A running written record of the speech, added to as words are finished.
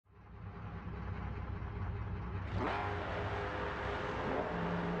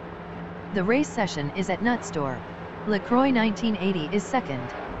The race session is at Knutstorp. LaCroix 1980 is second.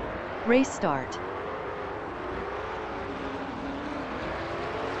 Race start.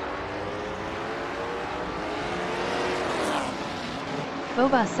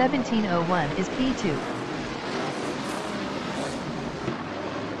 Phobos 1701 is P2.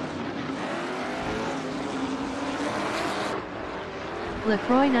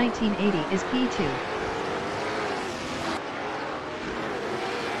 LaCroix 1980 is P2.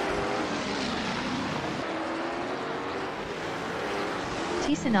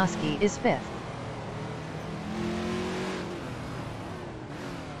 Tisanoski is 5th.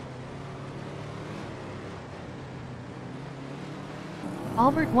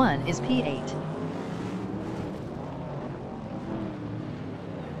 Albert 1 is P8.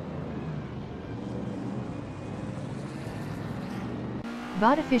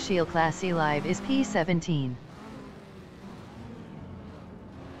 Botaficial Class C Live is P17.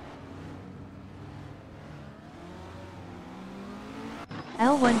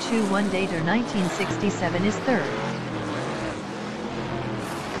 L121 Dater 1967 is 3rd.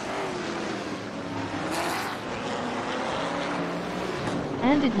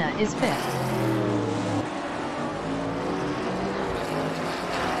 Andidna is 5th.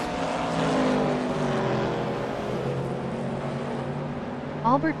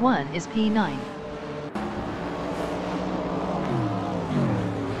 Albert 1 is P9.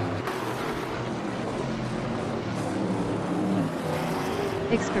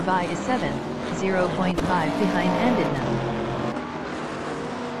 Ixkerby is 7th, 0.5 behind Andidna.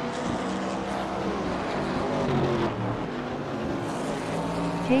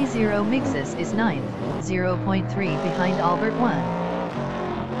 K0 Mixus is 9th, 0.3 behind Albert 1.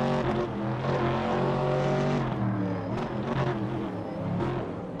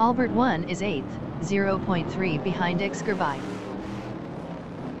 Albert 1 is 8th, 0.3 behind Ixkerby.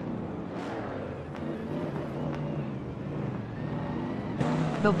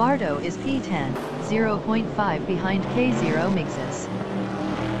 Bobardo is P10, 0.5 behind K0 Mixus.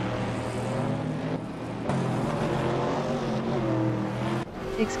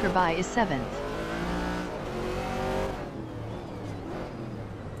 Ixkerby is 7th.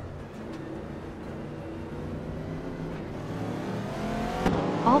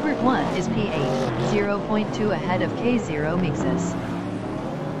 Albert 1 is P8, 0.2 ahead of K0 Mixus.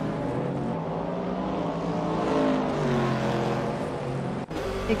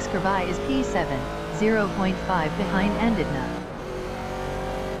 Ixkerby is P7, 0.5 behind Andidna.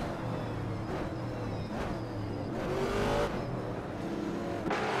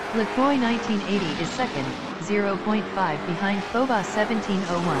 LaCroix 1980 is second, 0.5 behind Phobos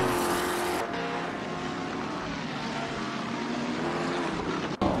 1701.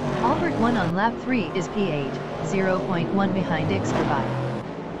 Albert 1 on lap 3 is P8, 0.1 behind Ixkerby.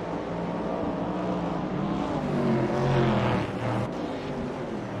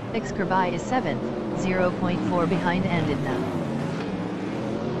 Ixkerby is 7th, 0.4 behind Andidna.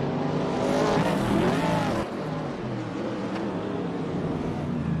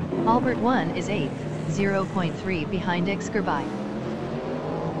 Albert 1 is 8th, 0.3 behind Ixkerby.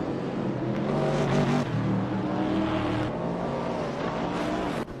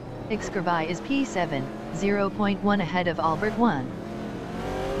 Ixkerby is P7, 0.1 ahead of Albert 1.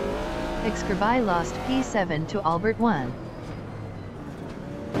 Ixkerby lost P7 to Albert 1.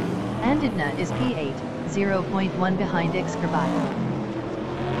 Andidna is P8, 0.1 behind Ixkerby.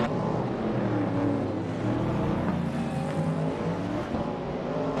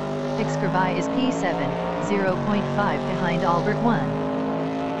 Ixkerby is P7, 0.5 behind Albert 1.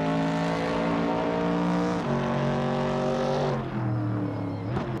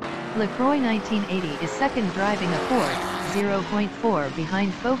 LaCroix 1980 is second driving a Ford, 0.4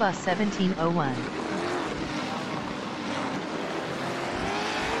 behind Phobos 1701.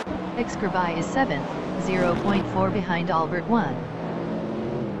 Ixkerby is 7th, 0.4 behind Albert 1.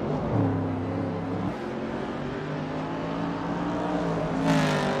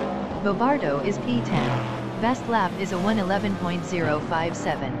 Bobardo is P10. Best lap is a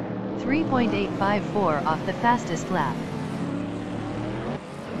 1:11.057, 3.854 off the fastest lap.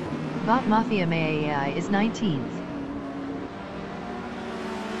 Bot Mafia Mai is 19th.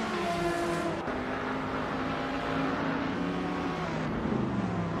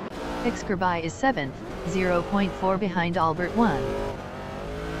 Ixkerby is 7th, 0.4 behind Albert 1.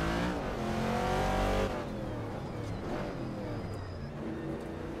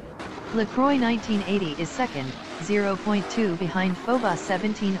 LaCroix 1980 is second, 0.2 behind Phobos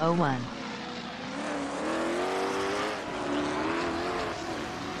 1701.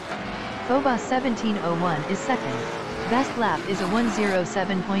 Phobos 1701 is second. Best lap is a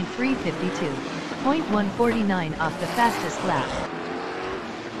 107.352. 0.149 off the fastest lap.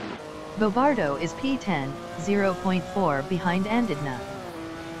 Bobardo is P10, 0.4 behind Andidna.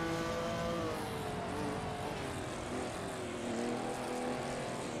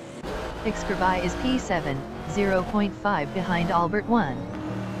 Xkrby is P7, 0.5 behind Albert 1.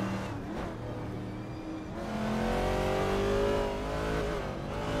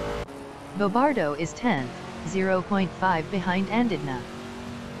 Bobardo is 10th, 0.5 behind Andidna.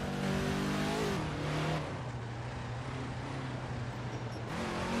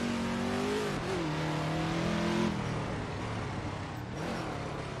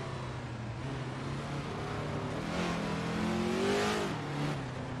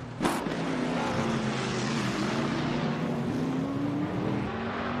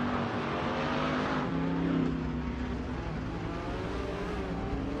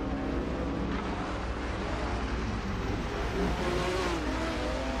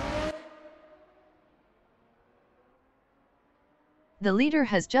 The leader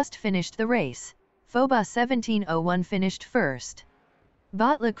has just finished the race. Foba 1701 finished first.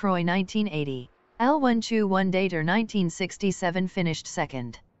 Bot Lacroix 1980. L1 Chu 1 Dater 1967 finished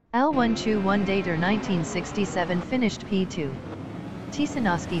second. L1 Chu 1 Dater 1967 finished P2.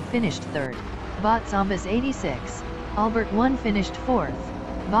 Tisanoski finished third. Bot Zombas 86. Albert 1 finished fourth.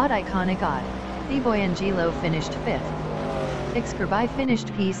 Bot Iconic Odd. Theboyangelo finished fifth. Xkrby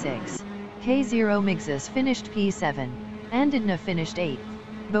finished P6. K0 Mixus finished P7. Andidna finished 8th.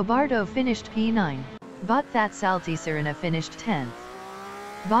 Bobardo finished P9. Bot That Salty Serena finished 10th.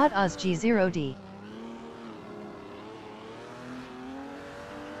 Bot Oz G0D.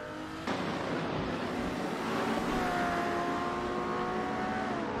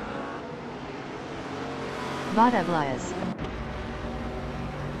 Bot Evlias.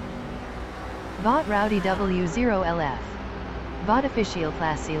 Bot Rowdy W0LF. Bot Official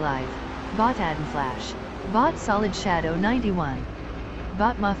Classy Live. Bot Adam Flash. Bot Solid Shadow 91.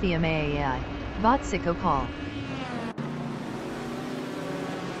 Bot Mafia Mai. Bot Sicko Call.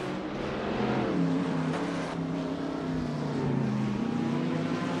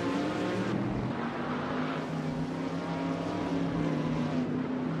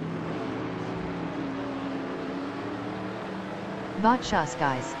 Bot Shas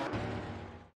Guys.